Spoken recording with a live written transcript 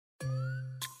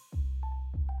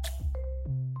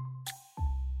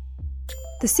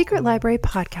The Secret Library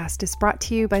podcast is brought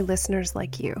to you by listeners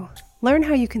like you. Learn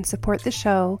how you can support the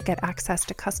show, get access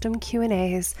to custom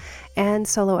Q&As, and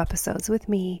solo episodes with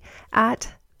me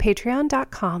at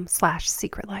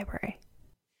patreon.com/secretlibrary.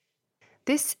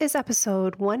 This is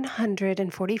episode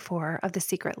 144 of the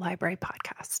Secret Library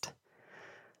podcast.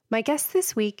 My guest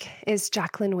this week is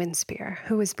Jacqueline Winspear,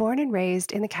 who was born and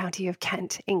raised in the county of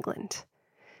Kent, England.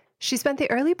 She spent the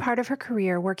early part of her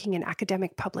career working in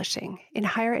academic publishing, in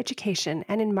higher education,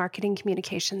 and in marketing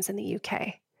communications in the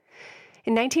UK.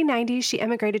 In 1990, she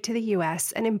emigrated to the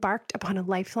US and embarked upon a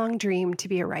lifelong dream to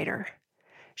be a writer.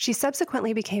 She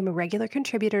subsequently became a regular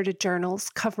contributor to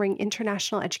journals covering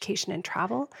international education and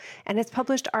travel, and has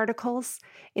published articles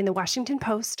in the Washington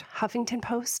Post, Huffington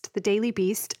Post, the Daily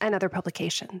Beast, and other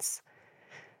publications.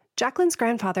 Jacqueline's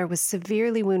grandfather was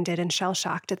severely wounded and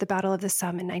shell-shocked at the Battle of the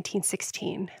Somme in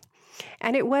 1916.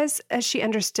 And it was as she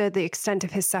understood the extent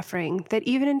of his suffering that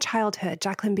even in childhood,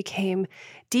 Jacqueline became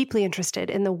deeply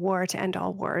interested in the war to end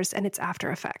all wars and its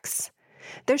after effects.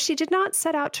 Though she did not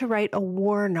set out to write a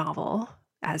war novel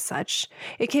as such,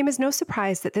 it came as no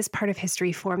surprise that this part of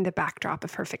history formed the backdrop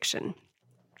of her fiction.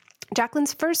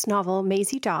 Jacqueline's first novel,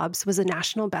 Maisie Dobbs, was a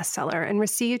national bestseller and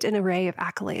received an array of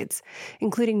accolades,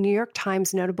 including New York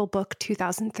Times Notable Book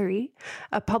 2003,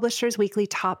 a Publisher's Weekly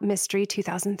Top Mystery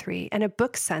 2003, and a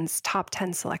BookSense Top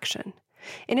 10 selection.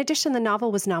 In addition, the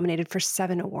novel was nominated for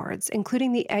 7 awards,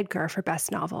 including the Edgar for Best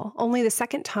Novel, only the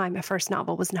second time a first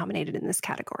novel was nominated in this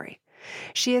category.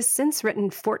 She has since written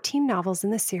 14 novels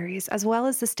in the series, as well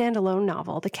as the standalone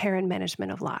novel, The Care and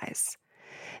Management of Lies.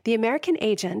 The American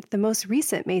Agent, the most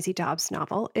recent Maisie Dobbs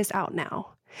novel, is out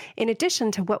now. In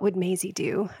addition to What Would Maisie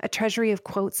Do?, a treasury of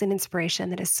quotes and inspiration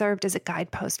that has served as a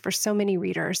guidepost for so many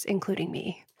readers, including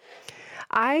me.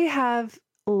 I have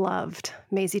loved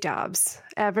Maisie Dobbs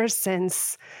ever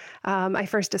since I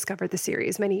first discovered the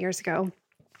series many years ago.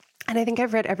 And I think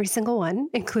I've read every single one,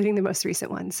 including the most recent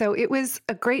one. So it was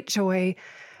a great joy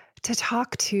to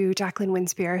talk to Jacqueline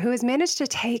Winspear, who has managed to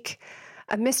take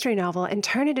a mystery novel and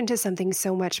turn it into something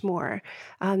so much more.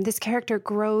 This character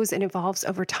grows and evolves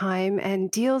over time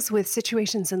and deals with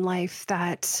situations in life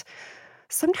that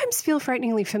sometimes feel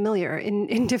frighteningly familiar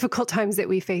in difficult times that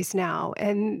we face now.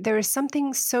 And there is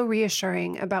something so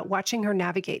reassuring about watching her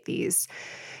navigate these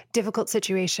difficult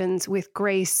situations with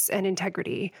grace and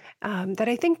integrity that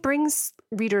I think brings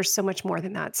readers so much more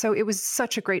than that. So it was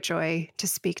such a great joy to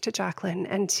speak to Jacqueline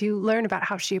and to learn about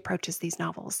how she approaches these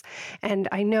novels. And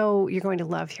I know you're going to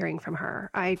love hearing from her.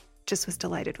 I just was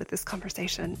delighted with this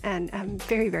conversation, and I'm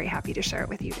very, very happy to share it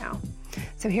with you now.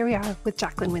 So here we are with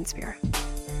Jacqueline Winspear.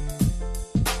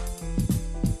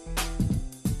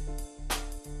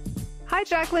 Hi,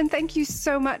 Jacqueline. Thank you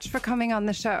so much for coming on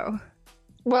the show.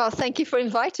 Well, thank you for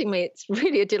inviting me. It's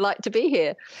really a delight to be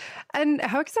here. And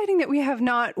how exciting that we have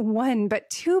not one,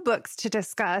 but 2 books to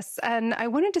discuss. And I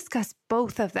want to discuss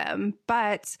both of them.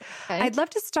 But okay. I'd love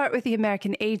to start with The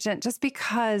American Agent, just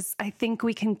because I think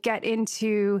we can get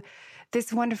into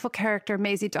this wonderful character,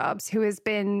 Maisie Dobbs, who has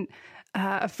been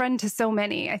a friend to so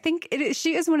many. I think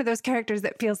she is one of those characters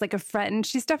that feels like a friend.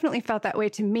 She's definitely felt that way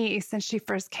to me since she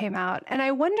first came out. And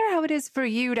I wonder how it is for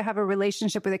you to have a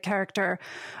relationship with a character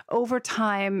over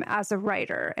time as a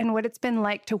writer, and what it's been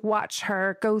like to watch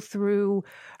her go through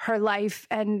her life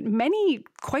and many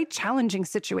quite challenging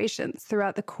situations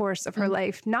throughout the course of her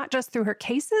life, not just through her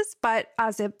cases, but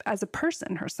as a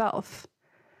person herself.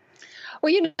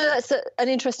 Well, that's an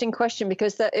interesting question,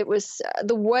 because it was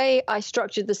the way I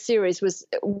structured the series was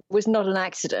not an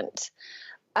accident.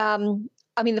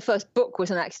 The first book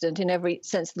was an accident in every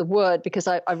sense of the word, because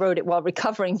I wrote it while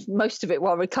recovering, most of it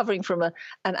while recovering from an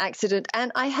accident.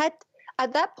 And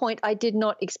at that point, I did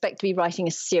not expect to be writing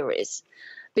a series,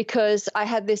 because I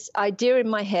had this idea in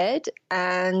my head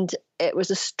and it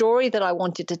was a story that I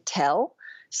wanted to tell.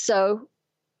 So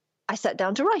I sat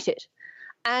down to write it.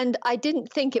 And I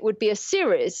didn't think it would be a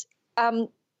series.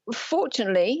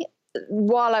 Fortunately,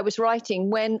 while I was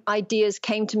writing, when ideas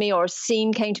came to me or a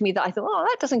scene came to me that I thought,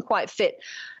 that doesn't quite fit,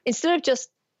 instead of just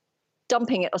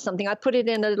dumping it or something, I put it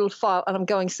in a little file, and I'm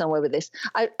going somewhere with this,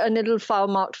 a little file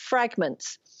marked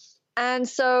fragments. And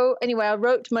so anyway, I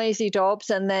wrote Maisie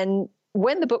Dobbs, and then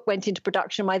when the book went into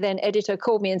production, my then editor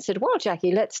called me and said, well,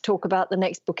 Jackie, let's talk about the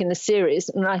next book in the series.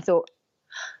 And I thought,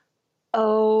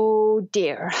 oh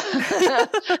dear.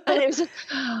 And it was,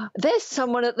 there's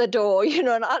someone at the door,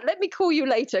 and let me call you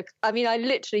later. I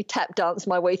literally tap danced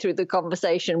my way through the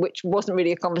conversation, which wasn't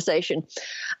really a conversation.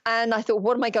 And I thought,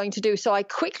 what am I going to do? So I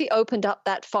quickly opened up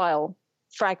that file,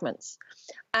 fragments,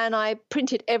 and I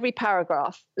printed every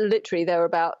paragraph. Literally, there were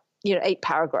about 8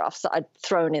 paragraphs that I'd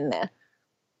thrown in there.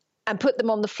 and put them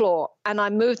on the floor, and I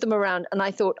moved them around, and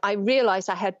I realized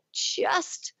I had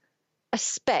just a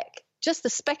speck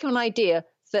of an idea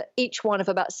for each one of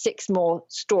about 6 more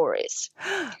stories.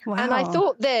 Wow. And I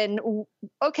thought then,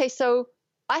 okay, so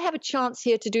I have a chance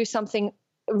here to do something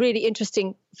really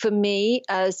interesting for me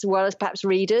as well as perhaps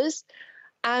readers.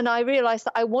 And I realized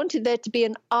that I wanted there to be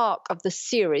an arc of the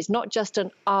series, not just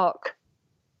an arc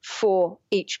for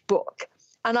each book.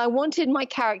 And I wanted my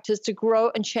characters to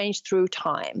grow and change through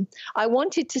time. I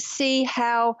wanted to see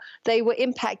how they were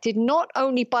impacted not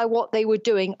only by what they were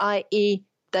doing, i.e.,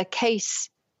 the case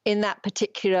in that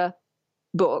particular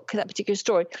book, that particular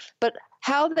story, but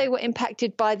how they were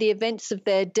impacted by the events of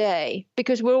their day,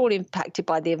 because we're all impacted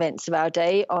by the events of our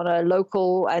day on a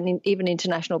local and even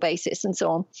international basis and so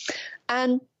on.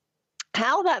 And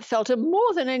how that felt, and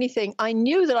more than anything, I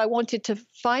knew that I wanted to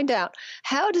find out,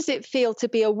 how does it feel to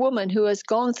be a woman who has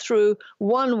gone through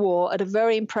one war at a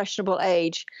very impressionable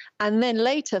age and then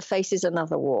later faces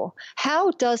another war? How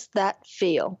does that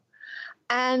feel?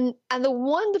 And the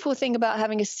wonderful thing about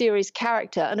having a series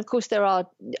character, and of course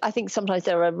I think sometimes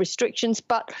there are restrictions,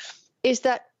 but is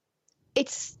that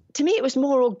to me, it was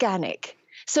more organic.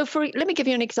 So let me give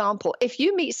you an example. If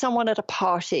you meet someone at a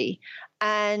party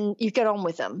and you get on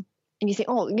with them, and you think,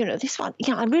 oh, this one,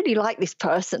 I really like this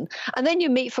person. And then you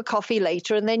meet for coffee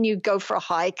later, and then you go for a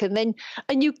hike, and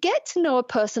you get to know a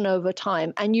person over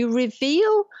time, and you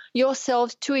reveal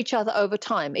yourselves to each other over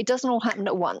time. It doesn't all happen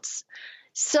at once.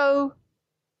 So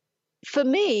for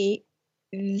me,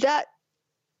 that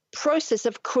process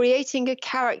of creating a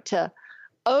character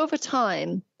over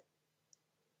time,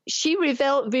 she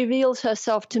revealed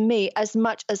herself to me as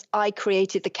much as I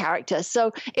created the character.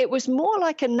 So it was more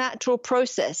like a natural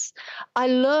process. I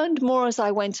learned more as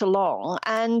I went along.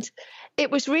 And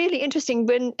it was really interesting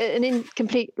when An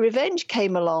Incomplete Revenge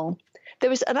came along.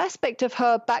 There was an aspect of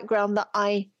her background that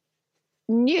I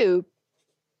knew,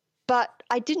 but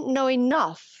I didn't know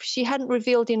enough. She hadn't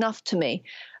revealed enough to me.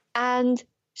 And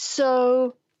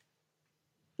so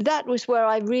that was where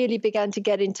I really began to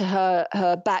get into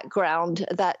her background,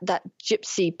 that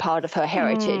gypsy part of her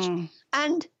heritage.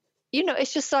 And,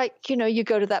 it's just like, you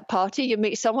go to that party, you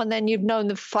meet someone, then you've known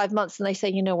them for 5 months, and they say,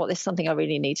 you know what, there's something I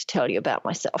really need to tell you about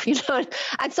myself,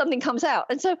 and something comes out.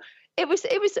 And so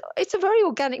it's a very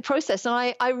organic process. And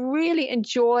I really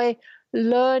enjoy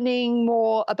learning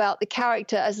more about the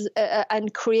character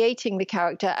and creating the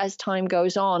character as time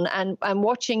goes on, and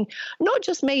watching not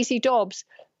just Maisie Dobbs,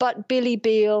 but Billy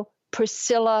Beale,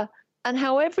 Priscilla, and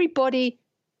how everybody,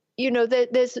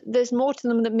 there's more to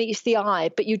them than meets the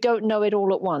eye, but you don't know it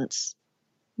all at once.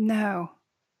 No.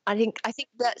 I think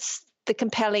that's the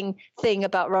compelling thing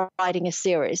about writing a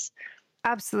series.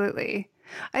 Absolutely.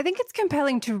 I think it's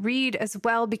compelling to read as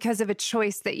well because of a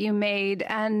choice that you made.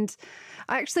 And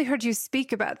I actually heard you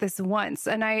speak about this once,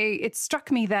 and it struck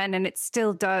me then, and it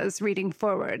still does reading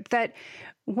forward, that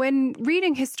when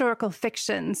reading historical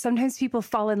fiction, sometimes people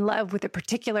fall in love with a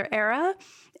particular era,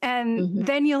 and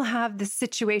then you'll have this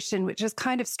situation, which is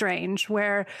kind of strange,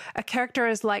 where a character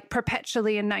is like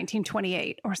perpetually in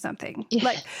 1928 or something.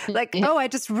 Yeah. Like, oh, I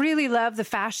just really love the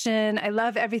fashion. I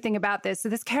love everything about this. So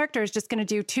this character is just going to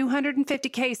do 250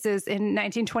 cases in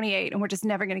 1928, and we're just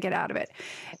never going to get out of it.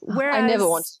 Whereas I never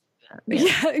want to.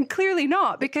 Yeah, and clearly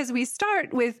not, because we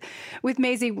start with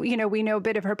Maisie, we know a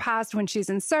bit of her past when she's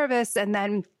in service, and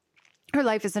then her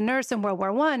life as a nurse in World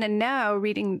War I. And now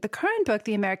reading the current book,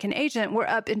 The American Agent, we're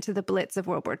up into the Blitz of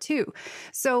World War II.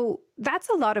 So that's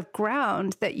a lot of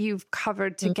ground that you've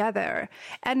covered together.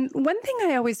 And one thing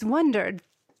I always wondered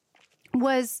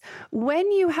was,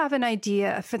 when you have an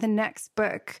idea for the next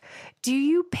book, do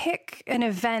you pick an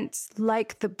event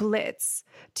like the Blitz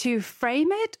to frame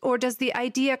it, or does the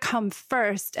idea come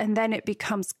first and then it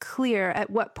becomes clear at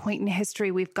what point in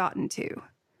history we've gotten to?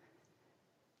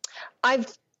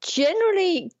 I've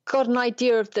generally got an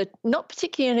idea of not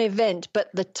particularly an event, but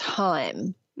the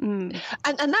time. And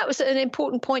that was an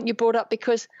important point you brought up,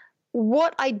 because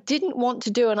what I didn't want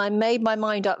to do, and I made my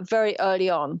mind up very early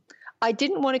on, I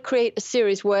didn't want to create a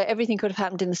series where everything could have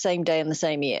happened in the same day and the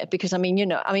same year, because,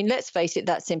 let's face it,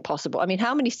 that's impossible. I mean,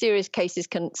 how many serious cases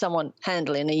can someone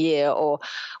handle in a year or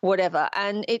whatever?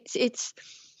 And it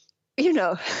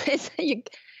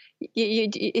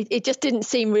just didn't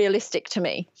seem realistic to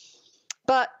me.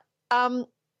 But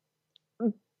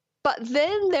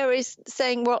then there is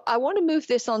saying, well, I want to move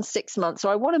this on 6 months,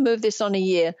 or I want to move this on a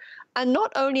year. And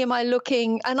not only am I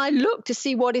looking, and I look to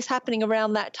see what is happening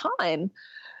around that time,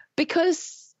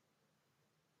 because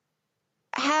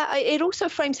how it also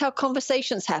frames how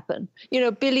conversations happen.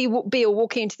 Billy Beale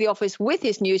walking into the office with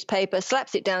his newspaper,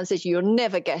 slaps it down and says, "You'll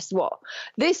never guess what.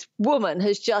 This woman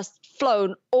has just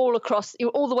flown all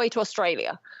the way to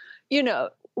Australia."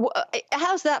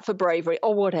 How's that for bravery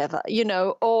or whatever,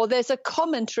 or there's a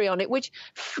commentary on it, which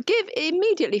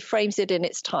immediately frames it in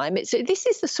its time. This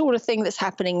is the sort of thing that's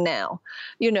happening now,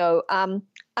 and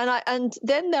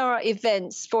then there are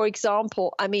events, for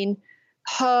example,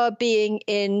 her being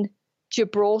in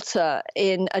Gibraltar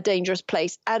in a dangerous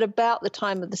place at about the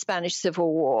time of the Spanish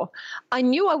Civil War. I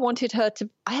knew I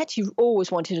actually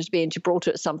always wanted her to be in Gibraltar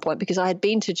at some point, because I had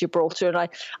been to Gibraltar, and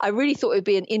I really thought it would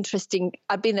be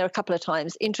I'd been there a couple of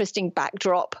times, interesting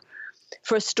backdrop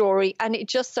for a story. And it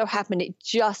just so happened, it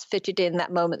just fitted in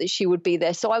that moment that she would be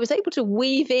there. So I was able to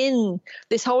weave in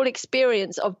this whole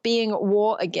experience of being at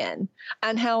war again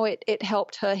and how it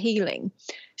helped her healing.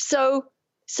 So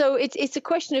it's a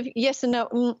question of yes and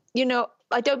no.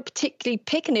 I don't particularly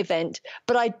pick an event,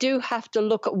 but I do have to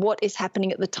look at what is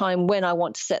happening at the time when I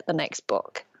want to set the next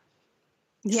book.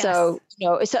 Yes. So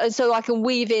I can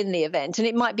weave in the event, and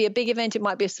it might be a big event, it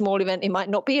might be a small event, it might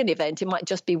not be an event, it might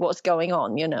just be what's going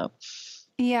on.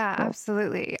 Yeah,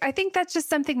 absolutely. I think that's just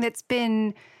something that's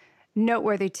been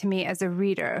noteworthy to me as a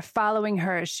reader, following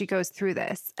her as she goes through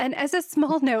this. And as a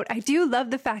small note, I do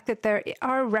love the fact that there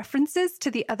are references to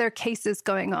the other cases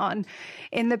going on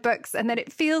in the books, and that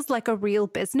it feels like a real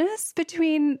business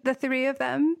between the three of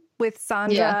them with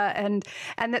Sandra, and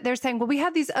that they're saying, well, we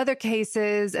have these other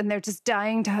cases, and they're just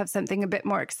dying to have something a bit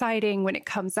more exciting when it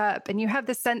comes up. And you have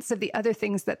the sense of the other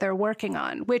things that they're working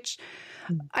on, which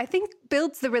I think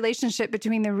builds the relationship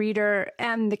between the reader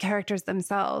and the characters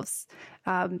themselves.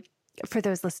 For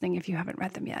those listening, if you haven't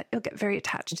read them yet, you'll get very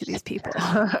attached to these people.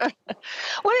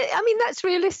 Well, that's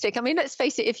realistic. Let's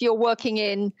face it, if you're working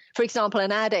in, for example,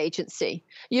 an ad agency,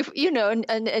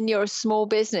 and you're a small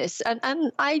business,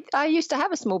 and I used to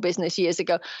have a small business years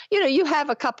ago, you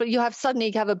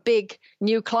suddenly have a big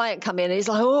new client come in, and it's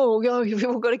like, you've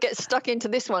all got to get stuck into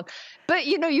this one. But,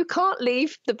 you can't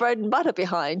leave the bread and butter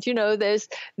behind. There's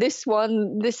this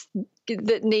one,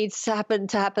 that needs to happen,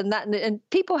 that, and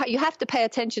people, you have to pay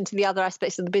attention to the other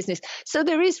aspects of the business. So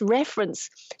there is reference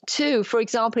to, for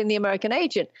example, in The American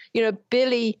Agent,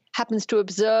 Billy happens to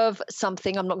observe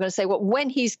something, I'm not going to say what, when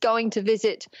he's going to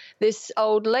visit this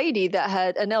old lady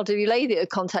an elderly lady that had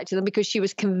contacted them because she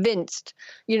was convinced,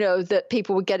 that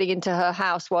people were getting into her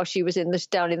house while she was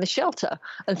down in the shelter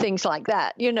and things like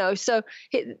that, so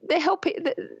they help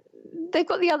it. They've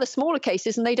got the other smaller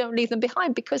cases, and they don't leave them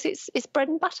behind because it's bread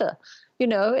and butter,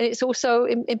 and it's also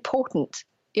important.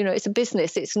 It's a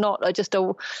business. It's not just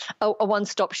a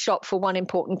one-stop shop for one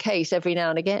important case every now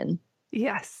and again.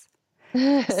 Yes.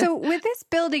 So with this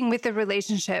building with the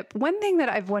relationship, one thing that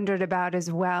I've wondered about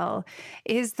as well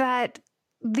is that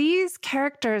these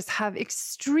characters have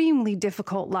extremely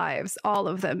difficult lives, all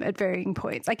of them at varying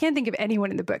points. I can't think of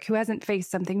anyone in the book who hasn't faced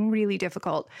something really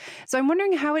difficult. So I'm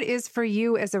wondering how it is for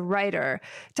you as a writer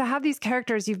to have these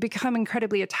characters you've become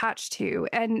incredibly attached to,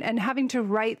 and having to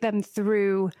write them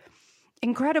through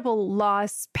incredible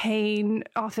loss, pain,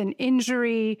 often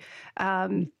injury,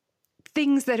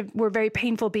 things that were very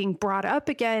painful being brought up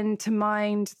again to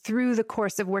mind through the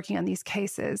course of working on these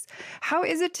cases. How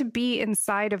is it to be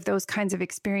inside of those kinds of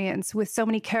experience with so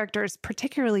many characters,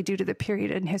 particularly due to the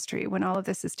period in history when all of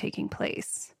this is taking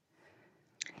place?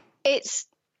 It's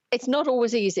not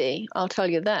always easy, I'll tell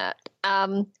you that.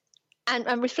 And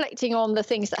reflecting on the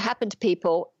things that happen to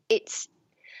people,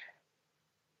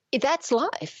 that's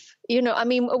life.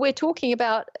 We're talking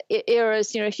about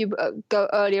eras, if you go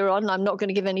earlier on, I'm not going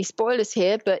to give any spoilers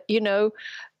here, but,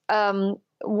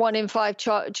 1 in 5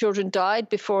 children died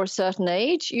before a certain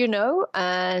age,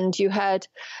 and you had,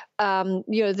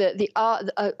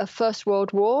 a First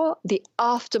World War, the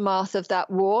aftermath of that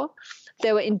war.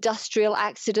 There were industrial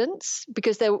accidents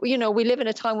because we live in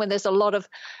a time when there's a lot of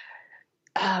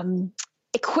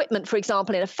equipment, for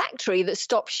example, in a factory that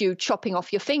stops you chopping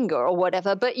off your finger or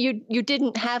whatever, but you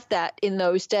didn't have that in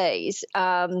those days.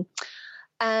 People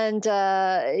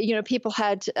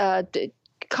had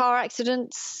car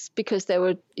accidents because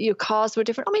your cars were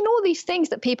different. All these things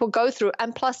that people go through,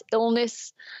 and plus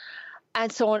illness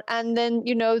and so on. And then,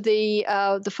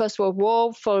 the First World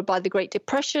War, followed by the Great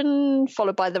Depression,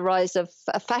 followed by the rise of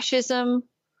fascism,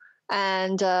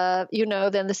 and then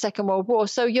the Second World War.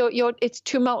 So it's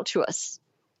tumultuous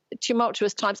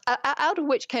times, out of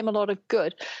which came a lot of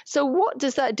good. So what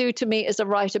does that do to me as a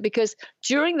writer? Because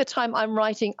during the time I'm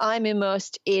writing, I'm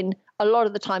immersed in a lot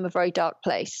of the time a very dark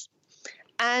place.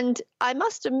 And I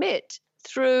must admit,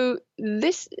 through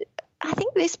this, I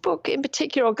think this book in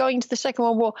particular, or going to the Second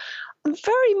World War, I'm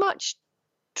very much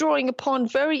drawing upon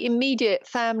very immediate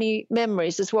family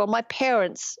memories as well, my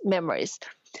parents' memories.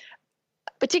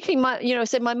 Particularly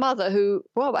my mother, who,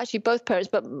 well, actually both parents,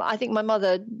 but I think my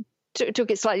mother took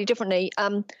it slightly differently.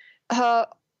 Her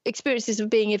experiences of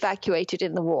being evacuated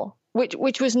in the war,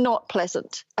 which was not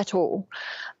pleasant at all.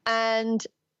 And,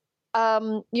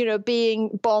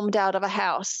 being bombed out of a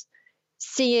house,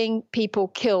 seeing people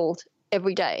killed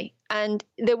every day. And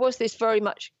there was this very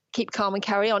much keep calm and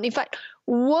carry on. In fact,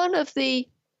 part of the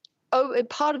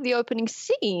opening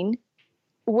scene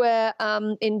where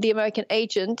in The American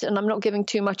Agent, and I'm not giving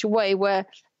too much away, where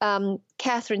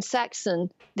Catherine Saxon,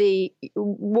 the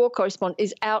war correspondent,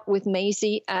 is out with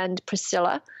Maisie and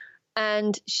Priscilla,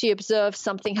 and she observes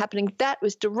something happening that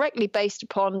was directly based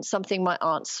upon something my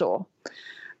aunt saw.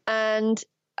 And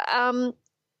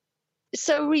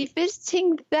so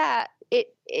revisiting that,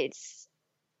 it's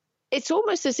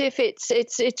almost as if it's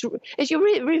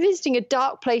you're revisiting a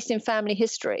dark place in family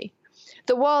history.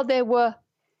 That while there was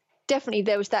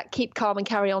that keep calm and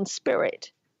carry on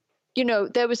spirit,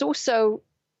 there was also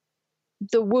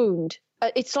the wound.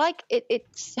 It's like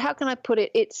it's how can I put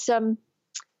it? It's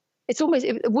almost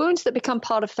wounds that become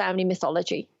part of family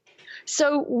mythology.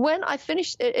 So when I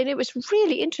finished, and it was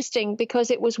really interesting because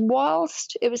it was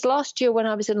last year when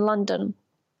I was in London,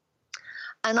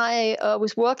 and I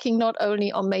was working not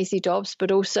only on Maisie Dobbs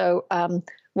but also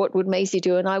What Would Maisie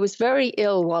Do? And I was very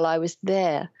ill while I was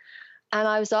there. And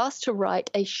I was asked to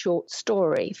write a short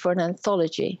story for an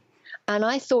anthology. And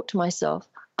I thought to myself,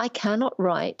 I cannot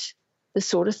write the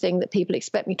sort of thing that people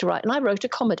expect me to write. And I wrote a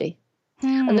comedy.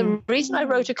 And the reason I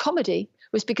wrote a comedy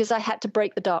was because I had to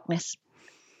break the darkness,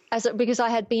 because I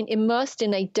had been immersed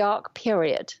in a dark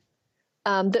period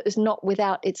that was not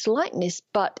without its lightness,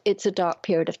 but it's a dark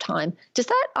period of time. Does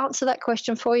that answer that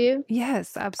question for you?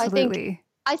 Yes, absolutely.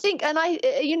 I think, and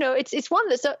it's one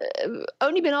that's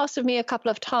only been asked of me a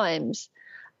couple of times,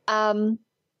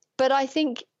 but I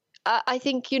think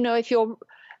if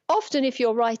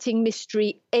you're writing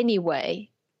mystery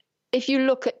anyway, if you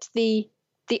look at the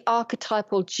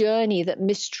archetypal journey that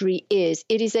mystery is,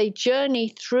 it is a journey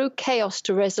through chaos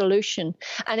to resolution,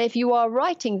 and if you are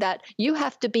writing that, you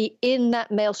have to be in that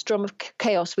maelstrom of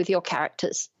chaos with your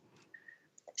characters.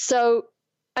 So.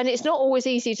 And it's not always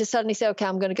easy to suddenly say, okay,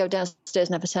 I'm going to go downstairs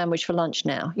and have a sandwich for lunch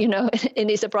now,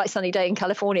 and it's a bright sunny day in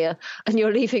California and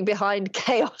you're leaving behind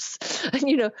chaos and,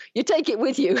 you take it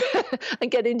with you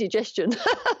and get indigestion.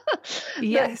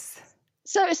 Yes.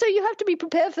 So you have to be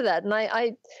prepared for that.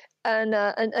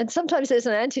 And sometimes there's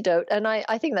an antidote. And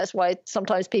I think that's why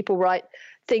sometimes people write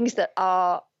things that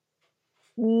are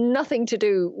nothing to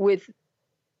do with,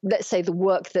 let's say, the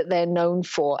work that they're known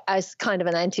for as kind of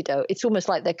an antidote. It's almost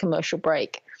like their commercial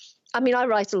break. I mean, I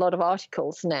write a lot of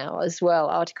articles now as well,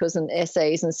 articles and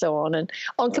essays and so on, and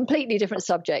on completely different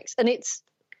subjects. And it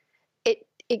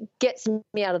gets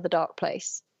me out of the dark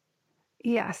place.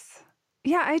 Yes.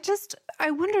 Yeah,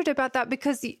 I wondered about that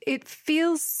because it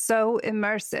feels so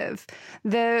immersive.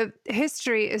 The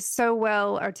history is so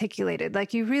well articulated.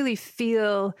 Like you really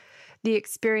feel the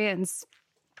experience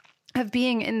of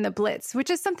being in the Blitz, which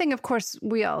is something, of course,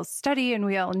 we all study and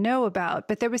we all know about.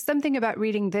 But there was something about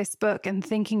reading this book and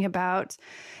thinking about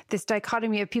this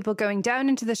dichotomy of people going down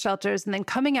into the shelters and then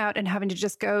coming out and having to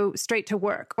just go straight to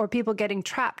work, or people getting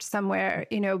trapped somewhere,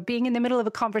 being in the middle of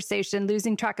a conversation,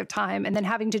 losing track of time, and then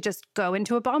having to just go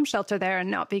into a bomb shelter there and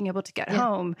not being able to get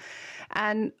home.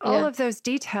 And all of those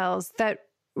details that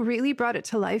really brought it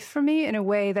to life for me in a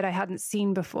way that I hadn't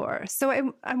seen before.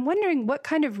 So I'm wondering what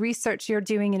kind of research you're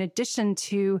doing in addition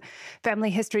to family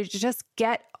history to just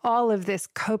get all of this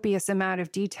copious amount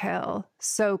of detail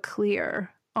so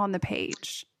clear on the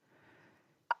page.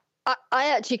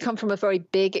 I actually come from a very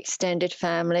big extended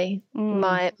family.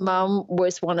 My mum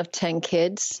was one of 10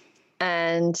 kids.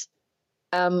 And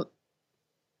to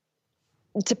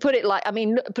put it like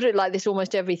this,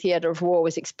 almost every theater of war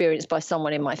was experienced by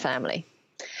someone in my family.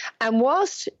 And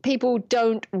whilst people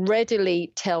don't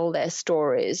readily tell their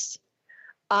stories,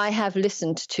 I have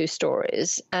listened to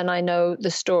stories and I know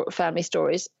the family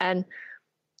stories. And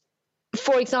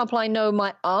for example, I know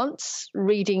my aunts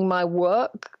reading my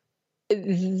work.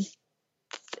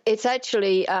 It's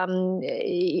actually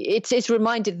it's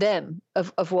reminded them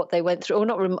of what they went through, or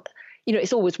not.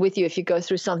 It's always with you if you go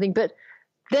through something, but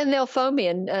then they'll phone me,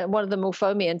 and one of them will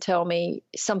phone me and tell me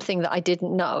something that I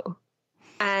didn't know,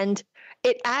 and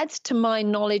it adds to my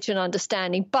knowledge and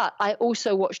understanding. But I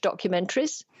also watch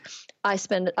documentaries. I've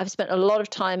spent a lot of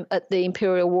time at the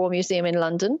Imperial War Museum in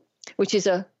London, which is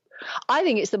I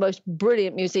think it's the most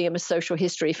brilliant museum of social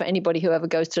history for anybody who ever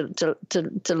goes to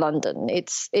London.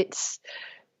 It's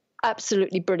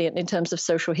absolutely brilliant in terms of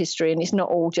social history, and it's not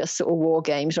all just sort of war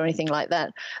games or anything like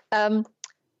that.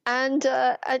 And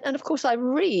of course I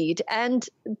read,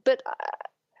 but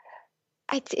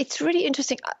it's really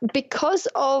interesting because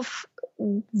of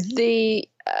the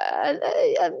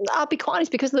I'll be quite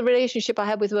honest, because of the relationship I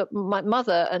had with my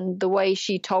mother and the way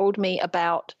she told me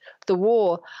about the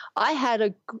war. I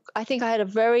think I had a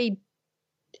very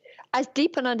as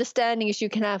deep an understanding as you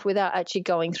can have without actually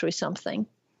going through something.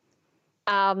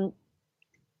 And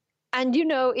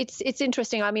it's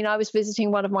interesting. I mean, I was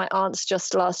visiting one of my aunts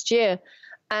just last year,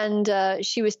 and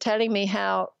she was telling me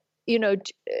how,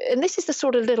 and this is the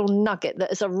sort of little nugget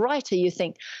that as a writer you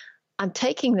think, I'm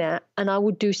taking that and I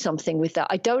will do something with that.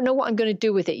 I don't know what I'm going to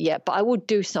do with it yet, but I will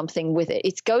do something with it.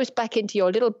 It goes back into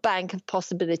your little bank of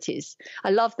possibilities.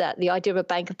 I love that, the idea of a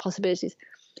bank of possibilities.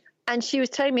 And she was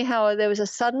telling me how there was a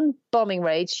sudden bombing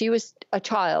raid. She was a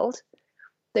child.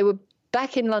 They were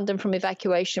back in London from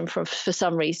evacuation for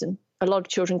some reason. A lot of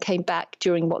children came back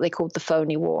during what they called the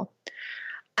phony war.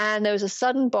 And there was a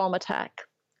sudden bomb attack,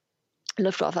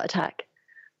 Luftwaffe attack.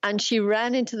 And she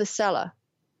ran into the cellar.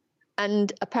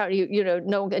 And apparently,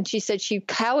 no one, and she said she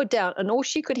cowered down, and all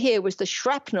she could hear was the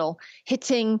shrapnel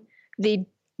hitting the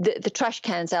trash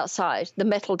cans outside, the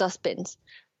metal dustbins.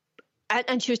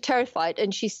 And she was terrified.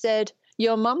 And she said,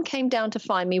 your mum came down to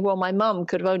find me. Well, my mum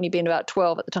could have only been about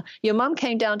 12 at the time. Your mum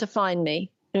came down to find me.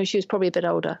 She was probably a bit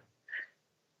older.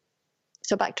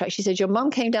 So backtrack. She said, your mum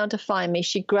came down to find me.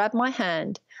 She grabbed my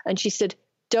hand and she said,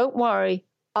 don't worry,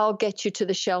 I'll get you to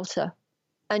the shelter.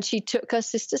 And she took her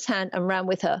sister's hand and ran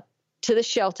with her to the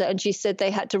shelter. And she said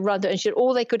they had to run there. And she said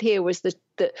all they could hear was the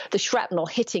shrapnel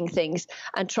hitting things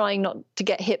and trying not to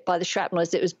get hit by the shrapnel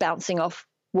as it was bouncing off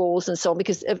walls and so on,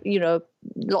 because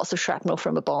lots of shrapnel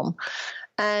from a bomb,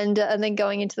 and then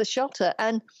going into the shelter.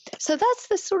 And so that's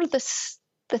the sort of the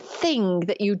thing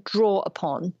that you draw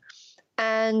upon.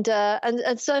 And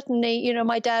certainly,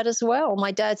 my dad as well.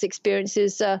 My dad's experience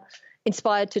is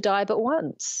inspired to die but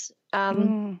once.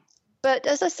 But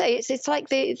as I say, it's like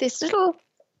this little.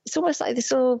 It's almost like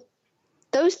this little.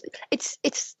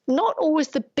 It's not always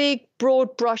the big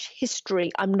broad brush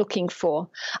history I'm looking for.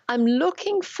 I'm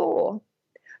looking for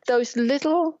those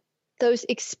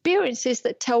experiences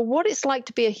that tell what it's like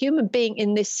to be a human being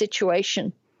in this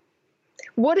situation.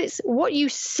 What you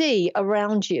see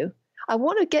around you. I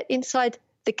want to get inside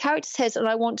the characters' heads, and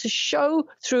I want to show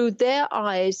through their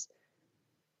eyes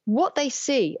what they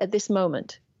see at this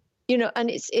moment. And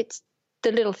it's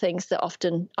the little things that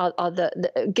often are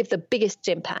the give the biggest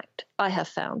impact, I have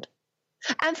found.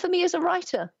 And for me as a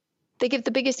writer, they give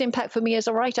the biggest impact for me as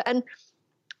a writer. And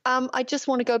I just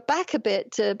want to go back a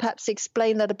bit to perhaps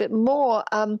explain that a bit more.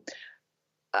 In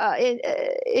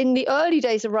the early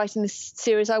days of writing this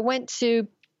series, I went to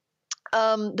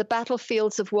the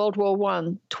battlefields of World War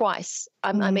I twice.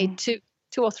 I made two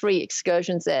or three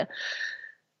excursions there,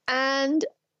 and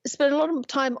spent a lot of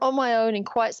time on my own in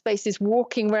quiet spaces,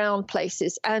 walking around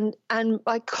places. And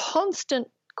my constant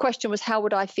question was, how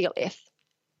would I feel if?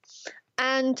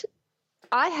 And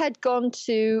I had gone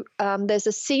to, there's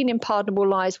a scene in Pardonable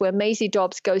Lies where Maisie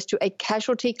Dobbs goes to a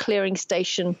casualty clearing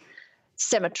station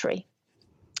cemetery.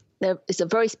 There is a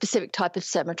very specific type of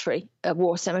cemetery, a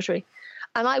war cemetery.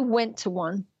 And I went to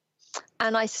one,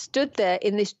 and I stood there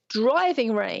in this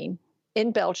driving rain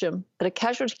in Belgium at a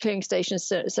casualty clearing station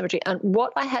cemetery. And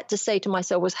what I had to say to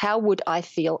myself was, how would I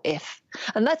feel if?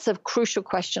 And that's a crucial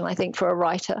question, I think, for a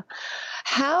writer.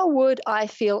 How would I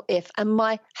feel if? And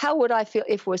my how would I feel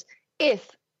if was, if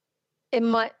in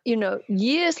my,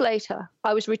 years later,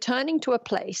 I was returning to a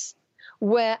place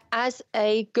where, as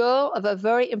a girl of a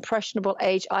very impressionable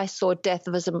age, I saw death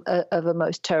of a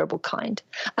most terrible kind.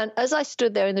 And as I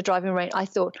stood there in the driving rain, I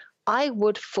thought I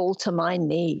would fall to my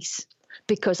knees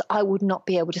because I would not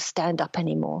be able to stand up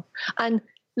anymore. And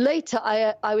later,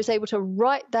 I was able to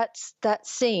write that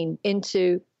scene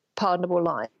into Pardonable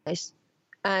Lies.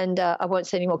 And I won't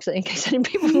say any more in case any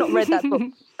people have not read that book.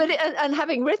 But and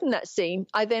having written that scene,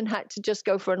 I then had to just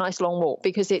go for a nice long walk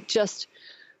because I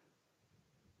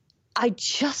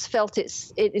just felt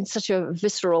it in such a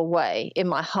visceral way in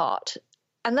my heart.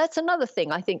 And that's another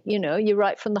thing. I think, you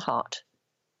write from the heart.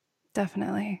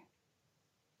 Definitely.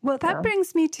 Well, that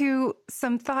brings me to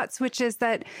some thoughts, which is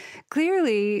that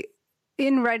clearly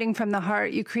in writing from the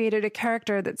heart, you created a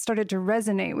character that started to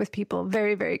resonate with people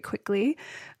very, very quickly,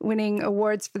 winning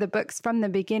awards for the books from the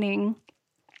beginning.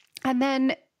 And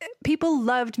then people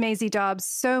loved Maisie Dobbs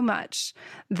so much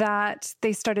that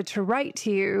they started to write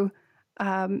to you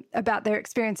about their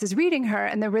experiences reading her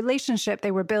and the relationship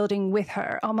they were building with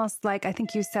her, almost like, I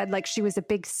think you said, like she was a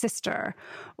big sister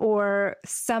or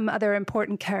some other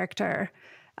important character.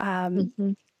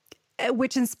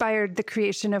 which inspired the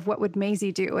creation of What Would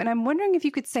Maisie Do? And I'm wondering if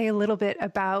you could say a little bit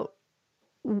about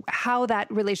how that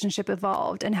relationship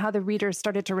evolved and how the readers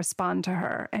started to respond to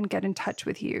her and get in touch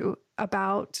with you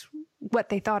about what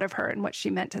they thought of her and what she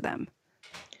meant to them.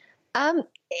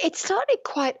 It started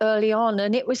quite early on,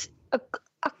 and it was a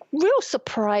real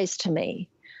surprise to me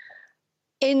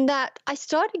in that I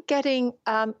started getting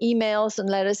emails and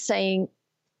letters saying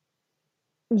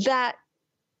that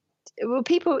were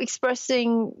people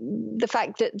expressing the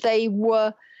fact that they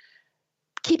were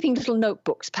keeping little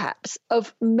notebooks, perhaps,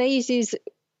 of Maisie's.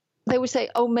 They would say,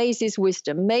 oh, Maisie's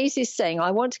wisdom. Maisie's saying,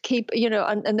 I want to keep,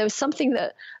 and there was something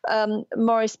that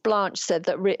Maurice Blanche said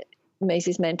that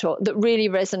Maisie's mentor, that really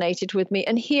resonated with me.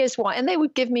 And here's why. And they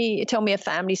would tell me a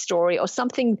family story or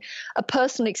something, a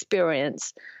personal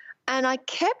experience. And I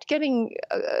kept getting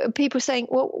people saying,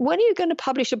 well, when are you going to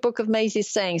publish a book of Maisie's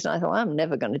sayings? And I thought, I'm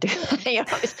never going to do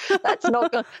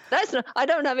that. I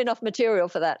don't have enough material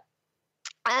for that.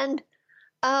 And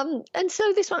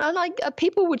so this one, and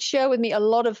people would share with me a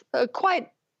lot of quite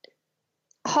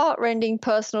heartrending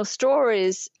personal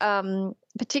stories,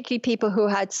 particularly people who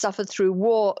had suffered through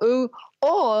war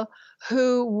or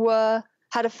who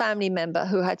had a family member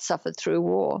who had suffered through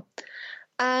war.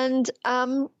 And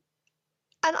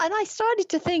I started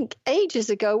to think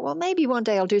ages ago, well, maybe one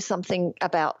day I'll do something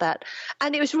about that.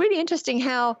 And it was really interesting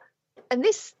how, and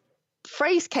this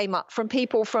phrase came up from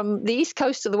people from the East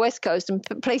Coast to the West Coast and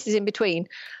places in between.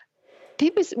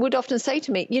 People would often say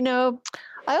to me,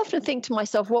 I often think to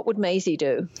myself, what would Maisie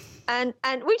do? And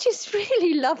which is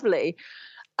really lovely.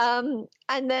 And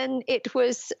then it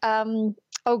was,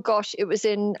 it was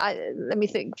in, let me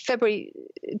think, February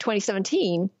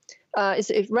 2017,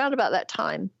 is around about that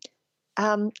time.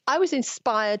 I was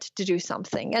inspired to do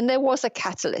something, and there was a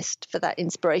catalyst for that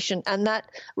inspiration, and that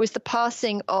was the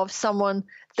passing of someone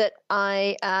that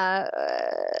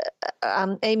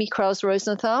Amy Krause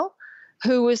Rosenthal,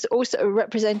 who was also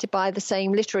represented by the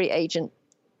same literary agent.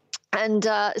 And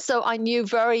so I knew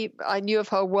of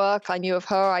her work. I knew of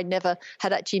her. I never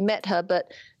had actually met her,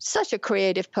 but such a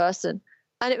creative person.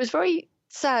 And it was very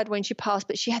sad when she passed,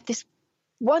 but she had this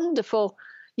wonderful,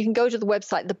 you can go to the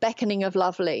website, The Beckoning of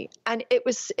Lovely. And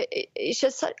it's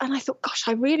just, and I thought, gosh,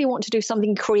 I really want to do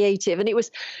something creative. And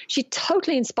she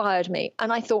totally inspired me.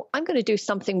 And I thought, I'm going to do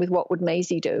something with What Would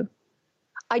Maisie Do?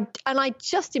 I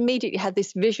just immediately had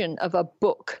this vision of a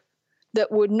book that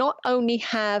would not only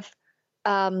have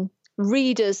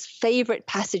readers' favorite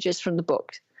passages from the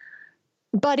book,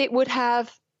 but it would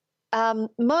have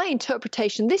my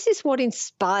interpretation. This is what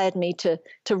inspired me to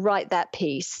write that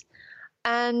piece.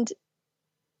 And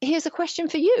here's a question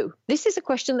for you. This is a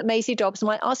question that Maisie Dobbs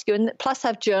might ask you, and plus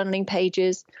have journaling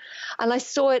pages. And I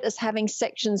saw it as having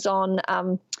sections on,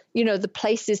 the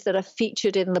places that are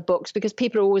featured in the books, because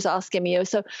people are always asking me,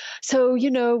 so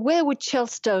where would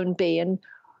Chelstone be? And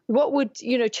what would,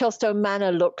 Chelstone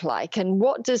Manor look like? And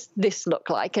what does this look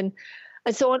like? And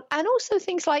so on. And also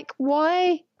things like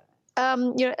why,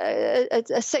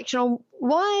 a section on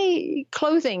why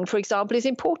clothing, for example, is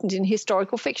important in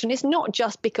historical fiction. It's not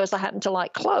just because I happen to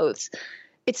like clothes.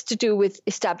 It's to do with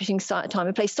establishing time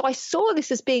and place. So I saw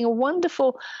this as being a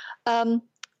wonderful,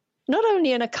 not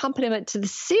only an accompaniment to the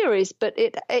series, but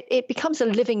it becomes a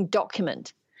living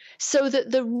document, so that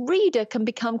the reader can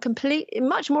become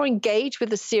much more engaged with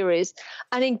the series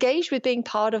and engaged with being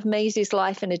part of Maisie's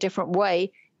life in a different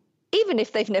way, even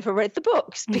if they've never read the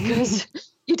books, because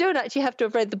you don't actually have to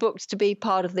have read the books to be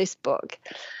part of this book.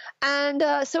 And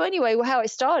so anyway, how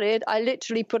it started, I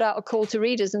literally put out a call to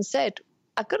readers and said,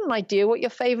 I've got an idea what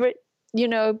your favorite,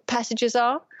 passages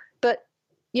are, but,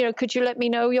 could you let me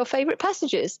know your favorite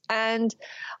passages? And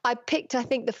I picked, I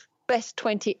think, the best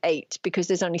 28, because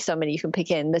there's only so many you can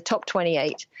pick in, the top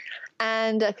 28.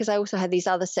 And because I also had these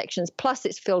other sections, plus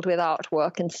it's filled with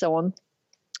artwork and so on.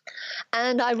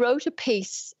 And I wrote a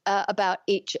piece about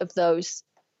each of those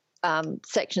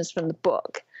sections from the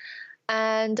book.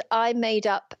 And I made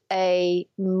up a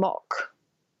mock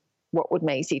What Would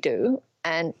Maisie Do?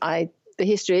 And the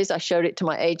history is I showed it to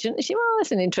my agent. And she said, well,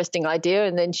 that's an interesting idea.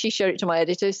 And then she showed it to my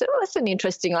editor, who said, oh, that's an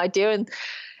interesting idea. And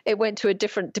it went to a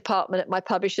different department at my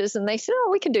publishers, and they said, oh,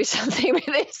 we can do something with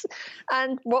this.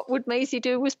 And What Would Maisie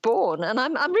Do was born. And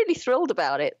I'm really thrilled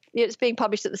about it. It's being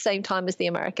published at the same time as The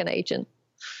American Agent.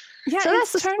 Yeah, so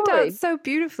it's turned out so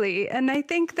beautifully. And I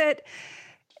think that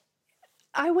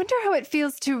I wonder how it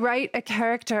feels to write a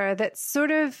character that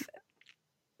sort of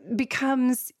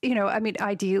becomes,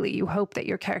 ideally you hope that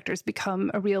your characters become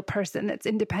a real person that's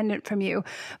independent from you.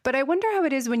 But I wonder how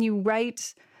it is when you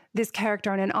write this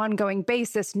character on an ongoing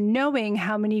basis, knowing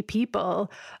how many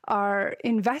people are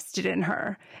invested in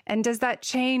her. And does that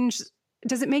change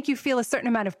does it make you feel a certain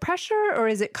amount of pressure, or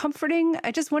is it comforting?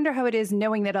 I just wonder how it is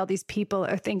knowing that all these people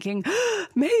are thinking,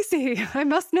 Maisie, I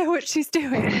must know what she's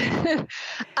doing.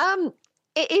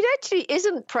 It actually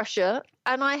isn't pressure,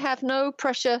 and I have no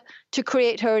pressure to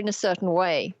create her in a certain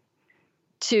way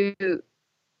to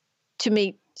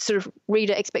meet sort of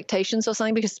reader expectations or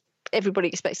something, because everybody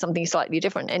expects something slightly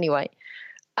different anyway.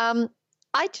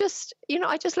 I just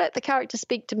let the character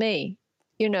speak to me,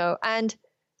 and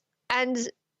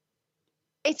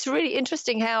it's really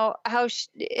interesting how she,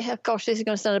 gosh, this is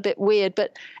going to sound a bit weird,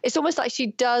 but it's almost like she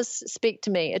does speak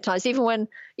to me at times, even when,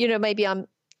 maybe I'm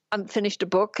finished a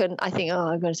book and I think,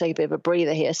 I'm going to take a bit of a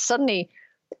breather here. Suddenly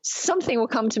something will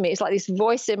come to me. It's like this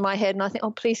voice in my head, and I think,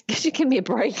 please, could you give me a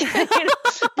break?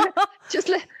 Just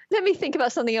let me think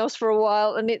about something else for a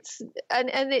while. And it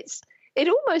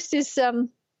almost is,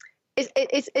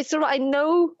 it's sort of, I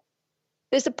know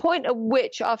there's a point at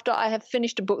which, after I have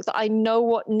finished a book, that I know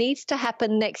what needs to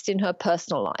happen next in her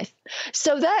personal life.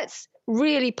 So that's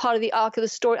really part of the arc of the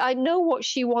story. I know what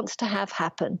she wants to have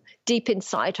happen deep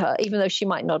inside her, even though she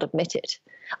might not admit it.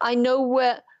 I know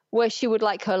where she would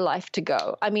like her life to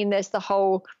go. I mean, there's the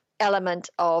whole element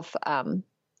of,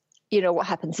 what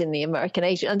happens in The American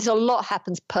Agent. And there's a lot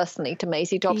happens personally to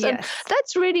Maisie Dobbs. Yes. And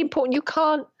that's really important. You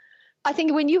can't, I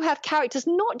think when you have characters,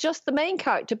 not just the main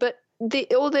character, but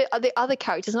all the other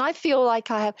characters, and I feel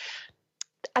like I have,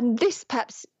 and this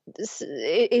perhaps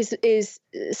is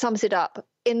sums it up,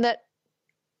 in that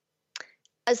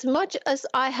as much as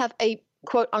I have a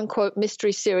quote unquote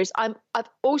mystery series, I've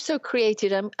also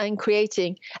created and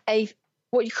creating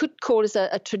what you could call as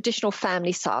a traditional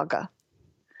family saga.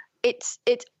 It's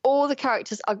all the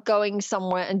characters are going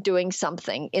somewhere and doing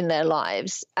something in their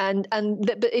lives, but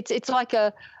it's like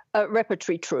a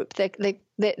repertory troupe.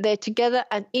 They're together,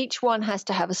 and each one has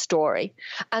to have a story,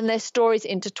 and their stories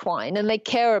intertwine, and they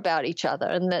care about each other,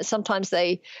 and sometimes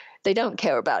they don't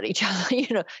care about each other.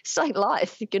 It's like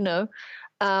life.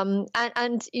 And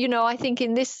I think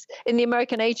in The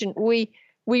American Agent, we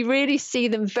really see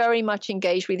them very much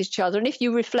engaged with each other. And if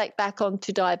you reflect back on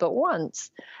To Die But Once,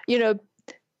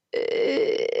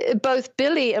 both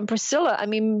Billy and Priscilla, I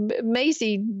mean,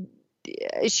 Maisie,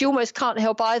 she almost can't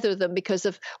help either of them because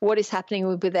of what is happening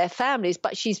with their families,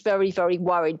 but she's very, very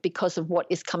worried because of what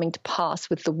is coming to pass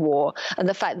with the war, and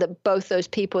the fact that both those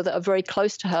people that are very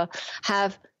close to her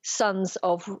have sons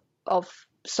of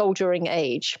soldiering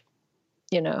age,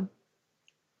 Yeah,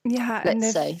 and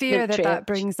the fear that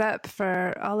brings up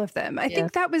for all of them. I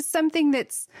think that was something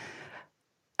that's,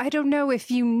 I don't know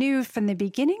if you knew from the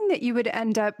beginning that you would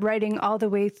end up writing all the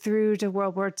way through to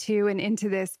World War II and into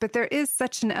this, but there is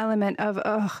such an element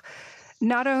of,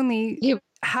 not only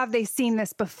have they seen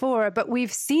this before, but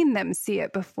we've seen them see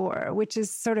it before, which is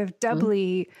sort of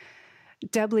doubly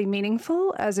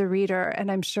meaningful as a reader,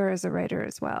 and I'm sure as a writer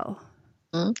as well.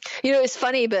 It's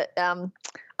funny, but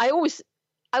I always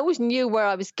knew where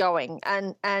I was going,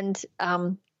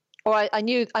 or I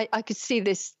knew I could see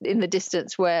this in the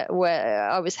distance where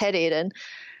I was headed. And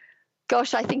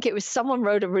gosh, I think it was someone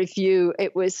wrote a review.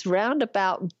 It was round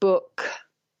about book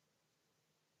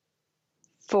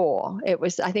 4. I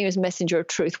think it was Messenger of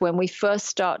Truth, when we first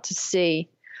start to see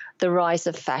the rise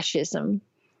of fascism.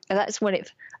 And that's when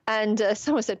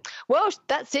someone said, well,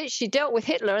 that's it. She dealt with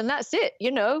Hitler and that's it,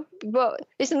 Well,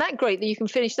 isn't that great that you can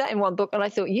finish that in one book? And I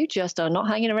thought, you just are not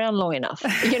hanging around long enough,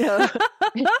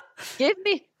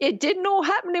 It didn't all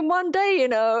happen in one day,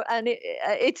 and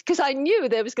it's because I knew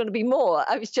there was going to be more.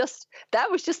 That was just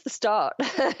the start.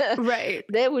 Right.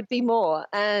 There would be more.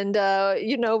 And,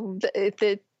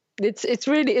 it's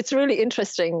really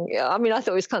interesting. I mean, I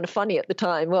thought it was kind of funny at the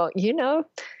time. Well,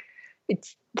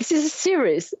 this is a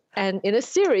series, and in a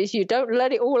series you don't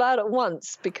let it all out at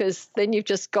once, because then you've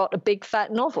just got a big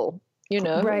fat novel.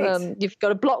 Right. You've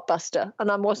got a blockbuster,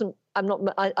 and I'm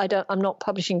not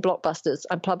publishing blockbusters.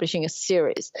 I'm publishing a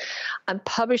series. I'm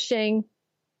publishing,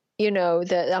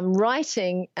 I'm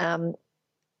writing an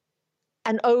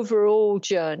overall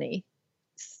journey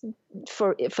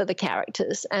for the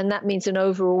characters, and that means an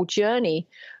overall journey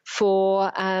for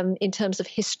in terms of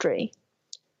history.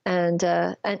 And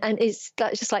it's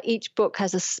just like each book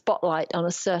has a spotlight on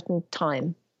a certain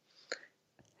time,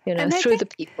 through the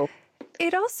people.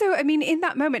 It also, I mean, in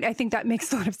that moment, I think that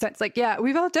makes a lot of sense. Like, yeah,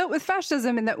 we've all dealt with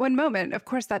fascism in that one moment. Of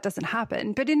course, that doesn't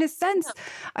happen. But in a sense,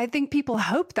 I think people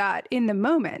hope that in the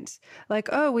moment, like,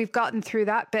 oh, we've gotten through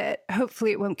that bit.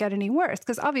 Hopefully it won't get any worse.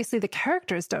 Because obviously the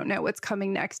characters don't know what's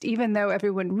coming next, even though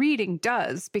everyone reading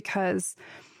does, because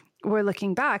we're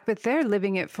looking back, but they're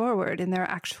living it forward in their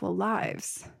actual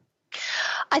lives.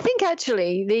 I think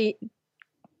actually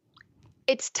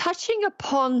it's touching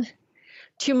upon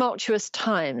tumultuous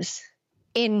times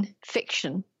in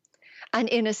fiction and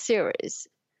in a series.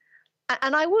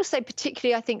 And I will say,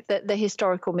 particularly, I think that the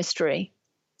historical mystery,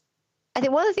 I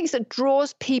think one of the things that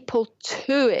draws people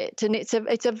to it, and it's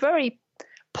a very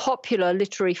popular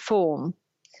literary form,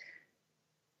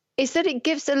 is that it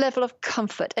gives a level of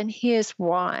comfort. And here's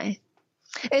why.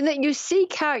 In that you see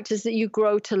characters that you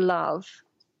grow to love.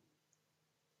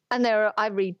 And I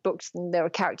read books and there are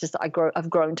characters that I've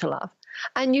grown to love.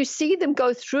 And you see them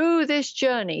go through this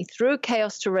journey, through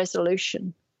chaos to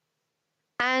resolution.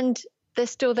 And they're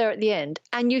still there at the end.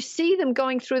 And you see them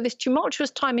going through this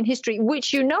tumultuous time in history,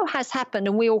 which you know has happened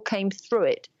and we all came through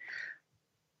it.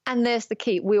 And there's the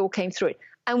key, we all came through it.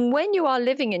 And when you are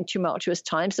living in tumultuous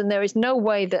times, and there is no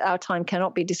way that our time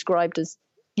cannot be described as,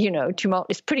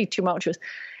 it's pretty tumultuous.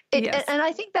 Yes. And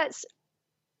I think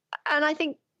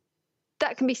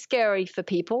that can be scary for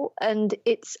people, and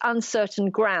it's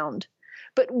uncertain ground.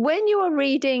 But when you are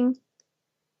reading,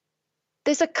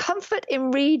 there's a comfort in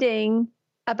reading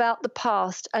about the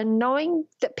past and knowing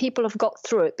that people have got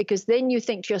through it, because then you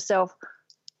think to yourself,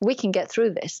 we can get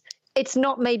through this. It's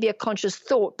not maybe a conscious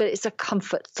thought, but it's a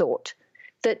comfort thought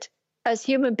that as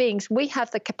human beings, we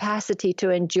have the capacity to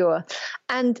endure.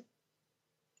 And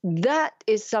that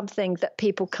is something that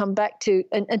people come back to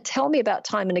and tell me about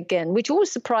time and again, which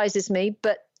always surprises me,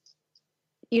 but,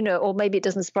 or maybe it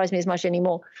doesn't surprise me as much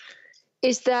anymore,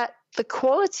 is that the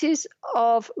qualities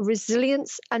of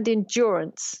resilience and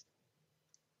endurance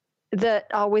that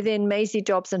are within Maisie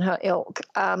Dobbs and her ilk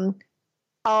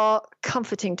are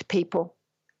comforting to people.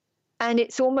 And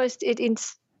it's almost, it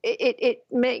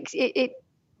makes it,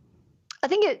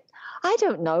 I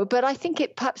don't know, but I think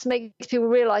it perhaps makes people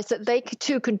realize that they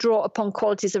too can draw upon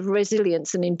qualities of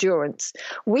resilience and endurance.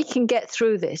 We can get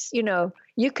through this. You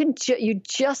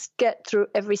just get through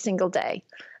every single day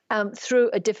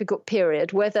through a difficult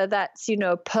period, whether that's,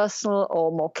 personal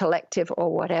or more collective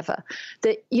or whatever,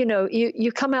 that,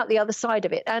 you come out the other side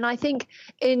of it. And I think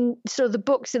in sort of the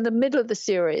books in the middle of the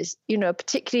series,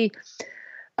 particularly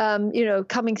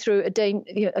coming through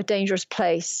a dangerous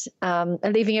place and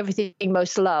leaving everything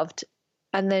most loved,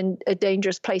 and then a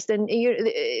dangerous place. Then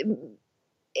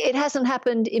it hasn't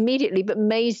happened immediately, but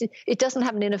Maisie, it doesn't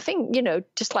happen in a thing,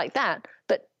 just like that.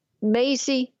 But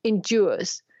Maisie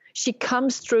endures. She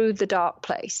comes through the dark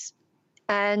place,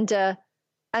 and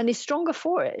is stronger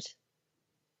for it.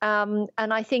 And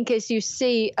I think as you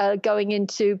see going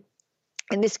into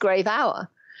in this grave hour,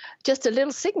 just a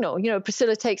little signal,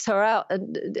 Priscilla takes her out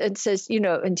and says,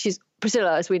 and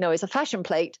Priscilla, as we know, is a fashion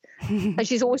plate, and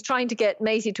she's always trying to get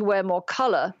Maisie to wear more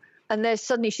color. And there's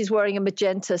suddenly she's wearing a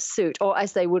magenta suit, or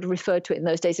as they would refer to it in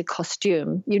those days, a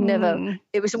costume.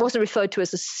 It wasn't referred to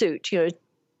as a suit,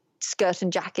 skirt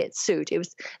and jacket suit.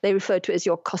 They referred to it as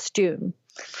your costume.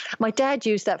 My dad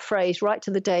used that phrase right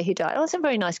to the day he died. Oh, it's a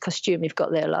very nice costume you've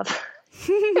got there, love.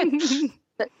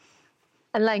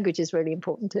 And language is really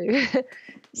important too.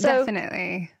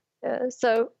 Definitely.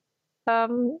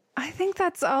 I think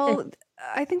that's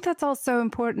all so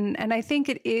important. And I think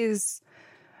it is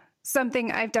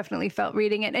something I've definitely felt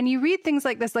reading it. And you read things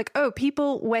like this, like, oh,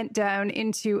 people went down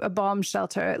into a bomb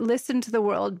shelter, listened to the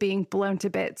world being blown to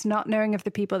bits, not knowing if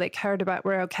the people they cared about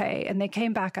were okay. And they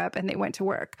came back up and they went to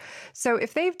work. So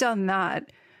if they've done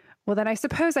that, well, then I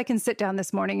suppose I can sit down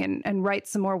this morning and write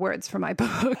some more words for my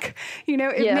book.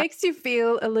 It makes you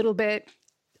feel a little bit,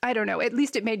 I don't know, at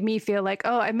least it made me feel like,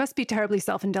 oh, I must be terribly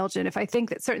self-indulgent if I think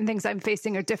that certain things I'm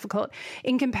facing are difficult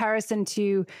in comparison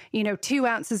to, 2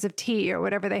 ounces of tea or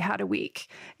whatever they had a week,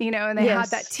 and they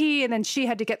had that tea, and then she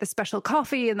had to get the special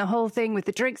coffee and the whole thing with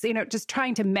the drinks, just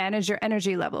trying to manage your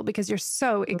energy level because you're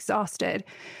so exhausted.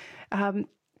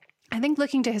 I think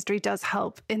looking to history does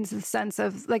help in the sense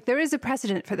of, like, there is a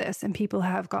precedent for this and people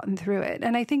have gotten through it.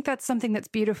 And I think that's something that's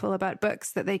beautiful about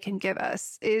books that they can give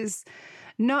us, is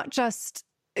not just,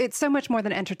 it's so much more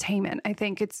than entertainment. I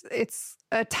think it's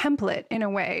a template in a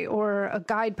way, or a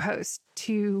guidepost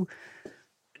to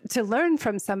learn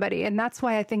from somebody. And that's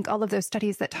why I think all of those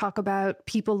studies that talk about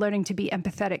people learning to be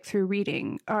empathetic through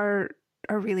reading are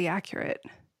really accurate.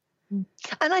 And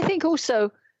I think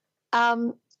also,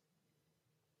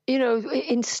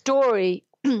 in story,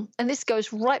 and this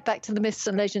goes right back to the myths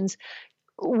and legends,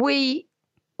 we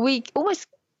almost,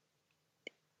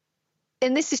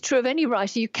 and this is true of any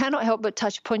writer, you cannot help but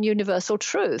touch upon universal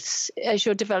truths as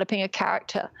you're developing a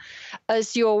character,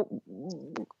 as you're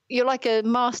like a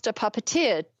master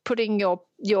puppeteer, putting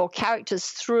your characters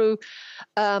through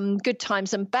good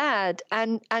times and bad,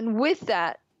 and with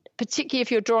that, particularly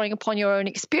if you're drawing upon your own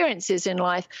experiences in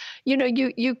life,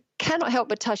 you cannot help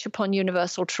but touch upon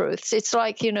universal truths. It's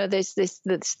like, there's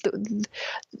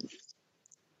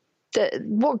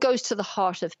what goes to the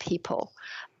heart of people.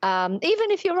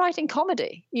 Even if you're writing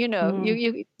comedy, you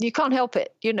can't help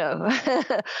it,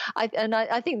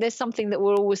 I think there's something that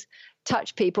will always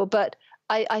touch people. But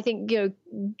I think,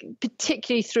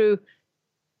 particularly through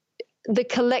the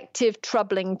collective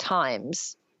troubling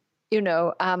times,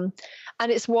 and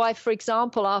it's why, for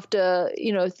example, after,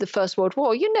 the First World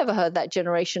War, you never heard that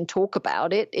generation talk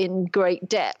about it in great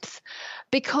depth,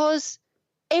 because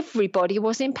everybody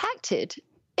was impacted.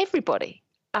 Everybody.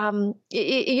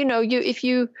 If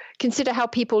you consider how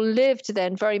people lived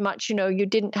then, very much, you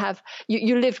didn't have,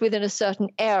 you lived within a certain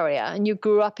area, and you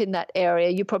grew up in that area.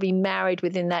 You probably married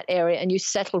within that area, and you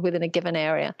settled within a given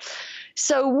area.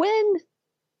 So when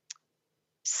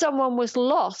someone was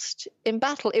lost in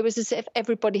battle, it was as if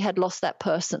everybody had lost that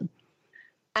person.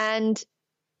 And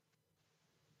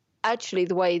actually,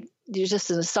 the way, just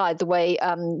as an aside, the way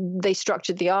they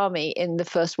structured the army in the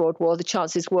First World War, the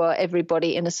chances were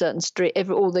everybody in a certain street,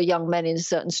 all the young men in a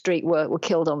certain street were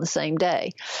killed on the same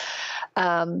day.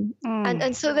 And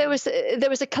so there was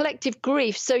a collective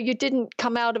grief. So you didn't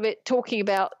come out of it talking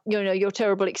about, your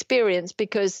terrible experience,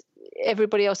 because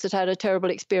everybody else had a terrible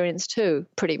experience too,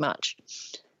 pretty much.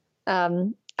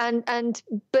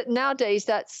 But nowadays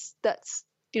that's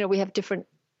we have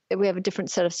a different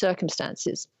set of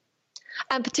circumstances.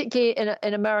 And particularly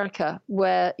in America,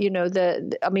 where,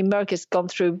 America's gone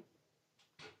through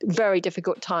very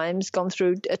difficult times, gone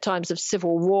through times of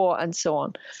civil war and so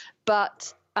on.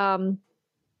 But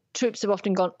troops have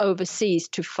often gone overseas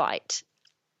to fight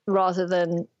rather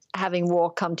than having war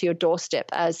come to your doorstep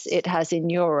as it has in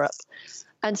Europe.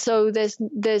 And so there's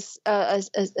the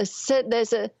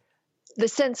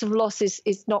sense of loss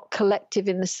is not collective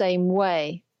in the same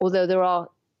way, although there are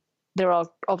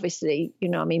obviously,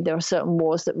 there are certain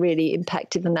wars that really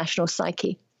impacted the national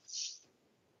psyche.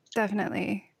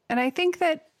 Definitely. And I think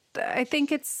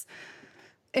it's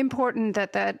important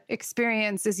that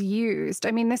experience is used.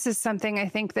 I mean, this is something I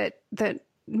think that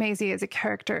Maisie as a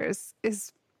character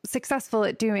is successful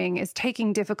at doing, is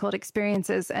taking difficult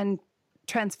experiences and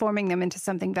transforming them into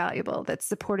something valuable that's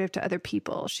supportive to other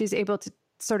people. She's able to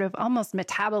sort of almost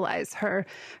metabolize her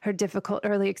difficult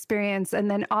early experience, and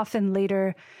then often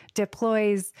later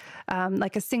deploys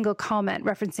like a single comment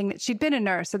referencing that she'd been a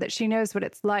nurse, so that she knows what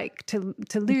it's like to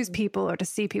lose people or to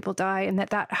see people die, and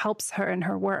that helps her in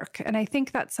her work. And I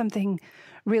think that's something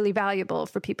really valuable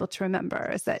for people to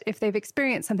remember, is that if they've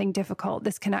experienced something difficult,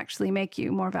 this can actually make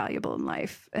you more valuable in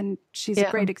life. And she's a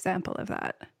great example of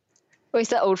that. Well,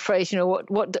 it's that old phrase,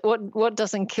 what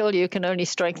doesn't kill you can only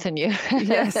strengthen you.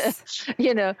 Yes.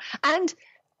 And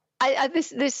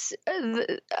this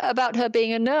about her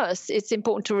being a nurse, it's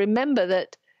important to remember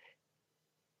that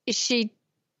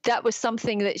that was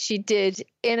something that she did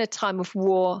in a time of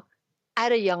war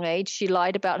at a young age. She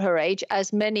lied about her age,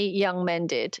 as many young men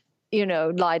did,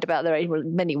 lied about their age. Well,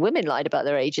 many women lied about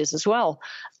their ages as well.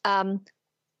 But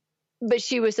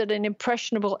she was at an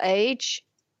impressionable age,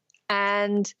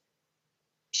 and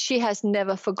she has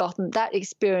never forgotten. That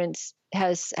experience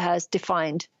has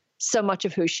defined so much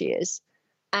of who she is,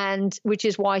 and which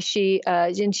is why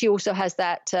and she also has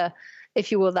that, if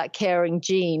you will, that caring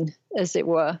gene, as it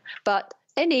were. But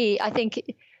I think,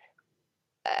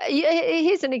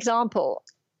 here's an example.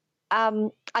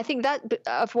 I think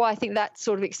that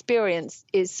sort of experience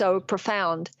is so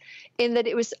profound, in that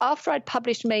it was after I'd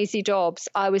published Maisie Dobbs,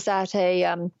 I was at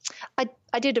I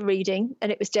did a reading,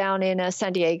 and it was down in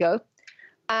San Diego.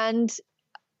 And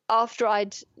after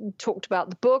I'd talked about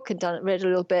the book and read a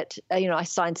little bit, I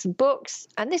signed some books,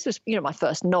 and this was, my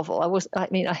first novel.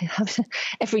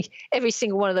 Every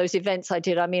single one of those events I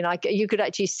did, you could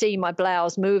actually see my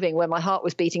blouse moving where my heart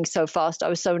was beating so fast. I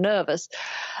was so nervous.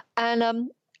 And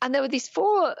there were these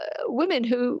 4 women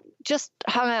who just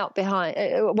hung out behind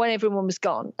when everyone was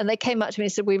gone. And they came up to me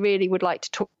and said, "We really would like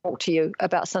to talk to you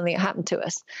about something that happened to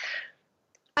us."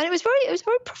 And it was a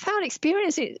very profound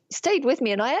experience. It stayed with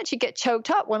me, and I actually get choked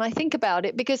up when I think about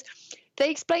it, because they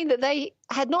explained that they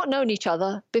had not known each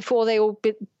other before they all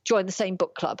joined the same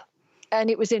book club, and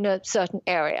it was in a certain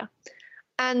area.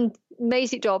 And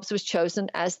Maisie Dobbs was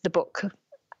chosen as the book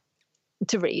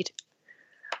to read.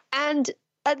 And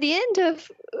at the end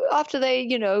after they,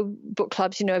 book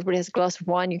clubs, everybody has a glass of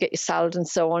wine, you get your salad and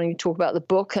so on, and you talk about the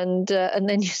book, and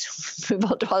then you move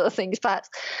on to other things perhaps.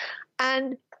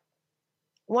 And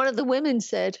one of the women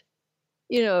said,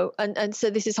 and so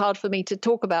this is hard for me to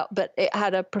talk about, but it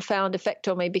had a profound effect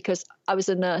on me, because I was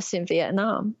a nurse in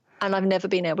Vietnam, and I've never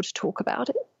been able to talk about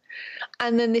it.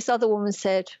 And then this other woman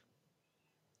said,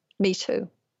 "Me too."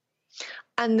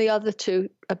 And the other 2,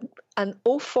 and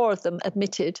all 4 of them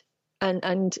admitted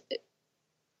and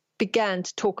began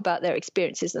to talk about their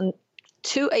experiences. And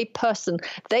to a person,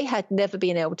 they had never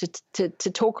been able to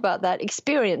talk about that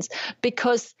experience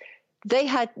because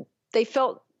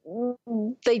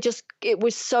it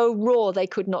was so raw they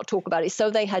could not talk about it.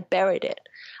 So they had buried it.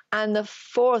 And the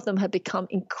four of them had become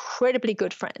incredibly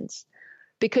good friends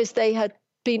because they had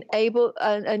been able,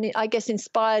 and I guess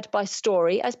inspired by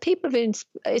story, as people have been,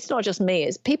 it's not just me,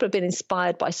 it's people have been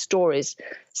inspired by stories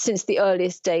since the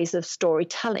earliest days of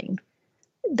storytelling.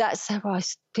 That's how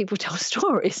people tell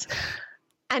stories.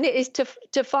 And it is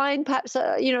to find perhaps,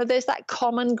 there's that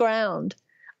common ground.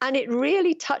 And it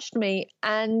really touched me.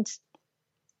 And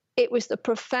it was the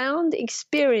profound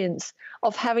experience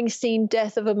of having seen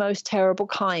death of a most terrible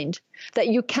kind that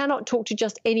you cannot talk to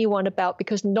just anyone about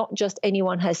because not just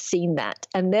anyone has seen that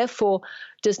and therefore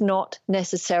does not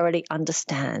necessarily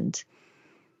understand,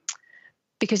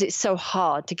 because it's so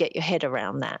hard to get your head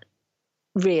around that.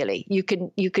 Really, you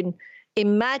can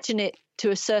imagine it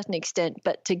to a certain extent,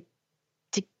 but to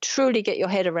truly get your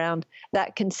head around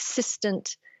that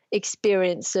consistent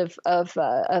experience of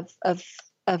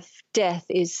death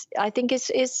is, I think,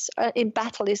 is in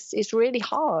battle is really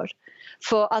hard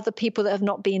for other people that have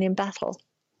not been in battle,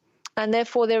 and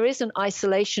therefore there is an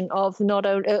isolation of not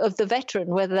only of the veteran,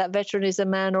 whether that veteran is a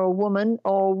man or a woman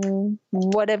or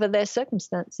whatever their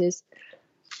circumstances.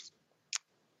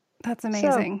 That's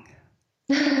amazing. So.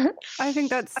 I think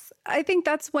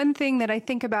that's one thing that I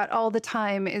think about all the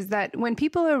time is that when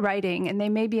people are writing and they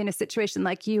may be in a situation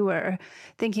like you were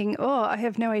thinking, oh, I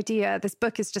have no idea, this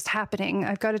book is just happening,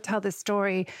 I've got to tell this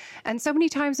story. And so many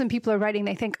times when people are writing,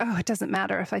 they think, oh, it doesn't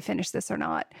matter if I finish this or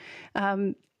not.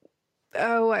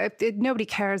 Nobody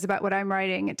cares about what I'm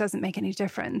writing. It doesn't make any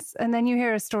difference. And then you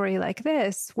hear a story like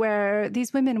this, where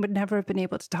these women would never have been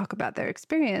able to talk about their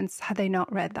experience had they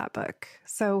not read that book.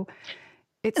 So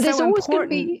there's so always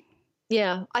important.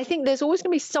 I think there's always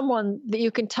going to be someone that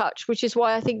you can touch, which is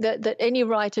why I think that any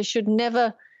writer should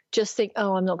never just think,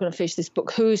 oh, I'm not going to finish this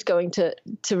book. Who's going to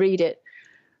read it?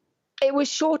 It was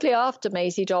shortly after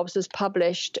Maisie Dobbs was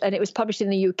published, and it was published in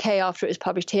the UK after it was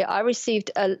published here. I received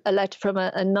a letter from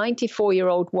a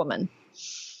 94-year-old woman,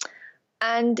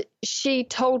 and she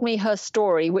told me her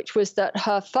story, which was that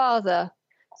her father,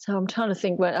 so I'm trying to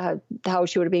think how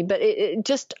she would have been, but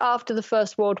just after the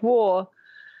First World War,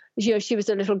 she was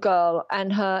a little girl,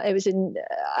 and I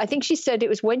think she said it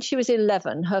was when she was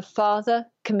 11, her father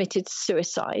committed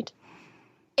suicide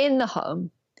in the home.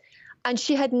 And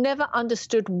she had never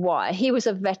understood why. He was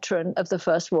a veteran of the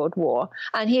First World War,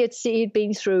 and he'd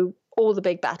been through all the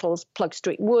big battles, Plug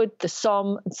Street Wood, the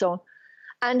Somme, and so on.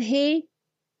 And she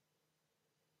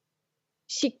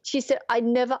said, I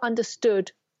never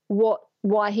understood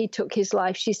why he took his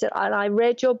life. She said, and I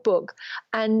read your book,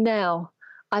 and now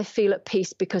I feel at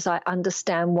peace because I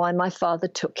understand why my father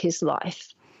took his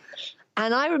life.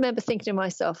 And I remember thinking to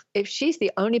myself, if she's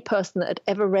the only person that had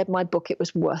ever read my book, it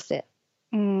was worth it.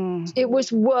 It was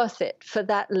worth it for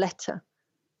that letter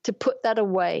to put that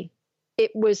away.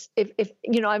 It was, if I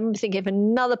remember thinking,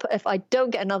 if I don't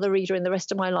get another reader in the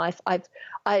rest of my life, I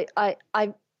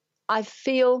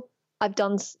feel I've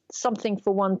done something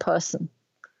for one person.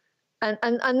 And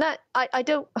that I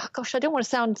don't want to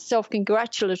sound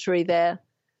self-congratulatory there,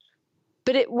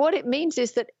 but what it means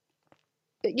is that,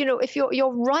 if you're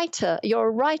a writer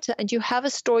and you have a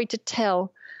story to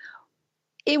tell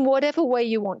in whatever way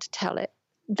you want to tell it,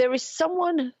 there is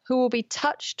someone who will be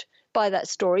touched by that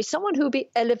story, someone who will be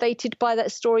elevated by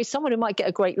that story, someone who might get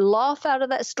a great laugh out of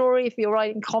that story if you're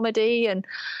writing comedy, and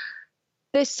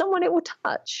there's someone it will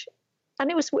touch, and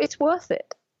it's worth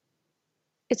it.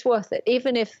 It's worth it,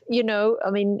 even if,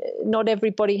 not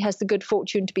everybody has the good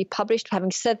fortune to be published.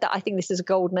 Having said that, I think this is a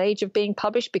golden age of being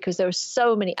published because there are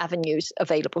so many avenues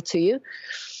available to you.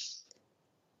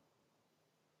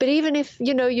 But even if,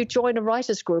 you join a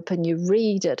writer's group and you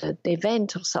read at an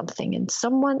event or something and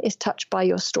someone is touched by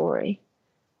your story,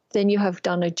 then you have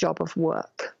done a job of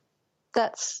work.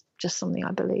 That's just something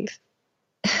I believe.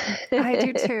 I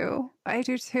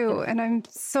do too. And I'm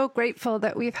so grateful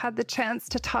that we've had the chance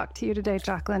to talk to you today,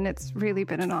 Jacqueline. It's really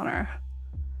been an honor.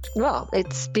 Well,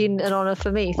 it's been an honor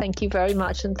for me. Thank you very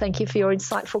much. And thank you for your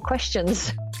insightful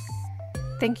questions.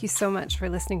 Thank you so much for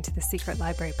listening to the Secret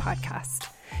Library podcast.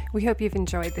 We hope you've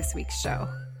enjoyed this week's show.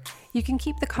 You can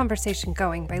keep the conversation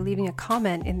going by leaving a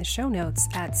comment in the show notes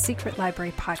at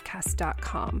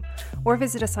secretlibrarypodcast.com or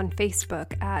visit us on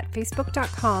Facebook at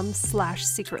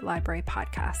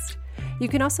facebook.com/secretlibrarypodcast. You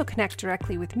can also connect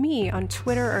directly with me on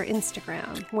Twitter or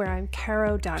Instagram, where I'm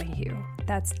Caro Donahue.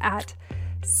 That's at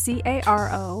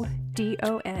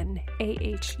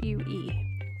CaroDonahue.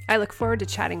 I look forward to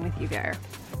chatting with you there.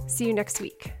 See you next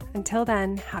week. Until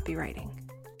then, happy writing.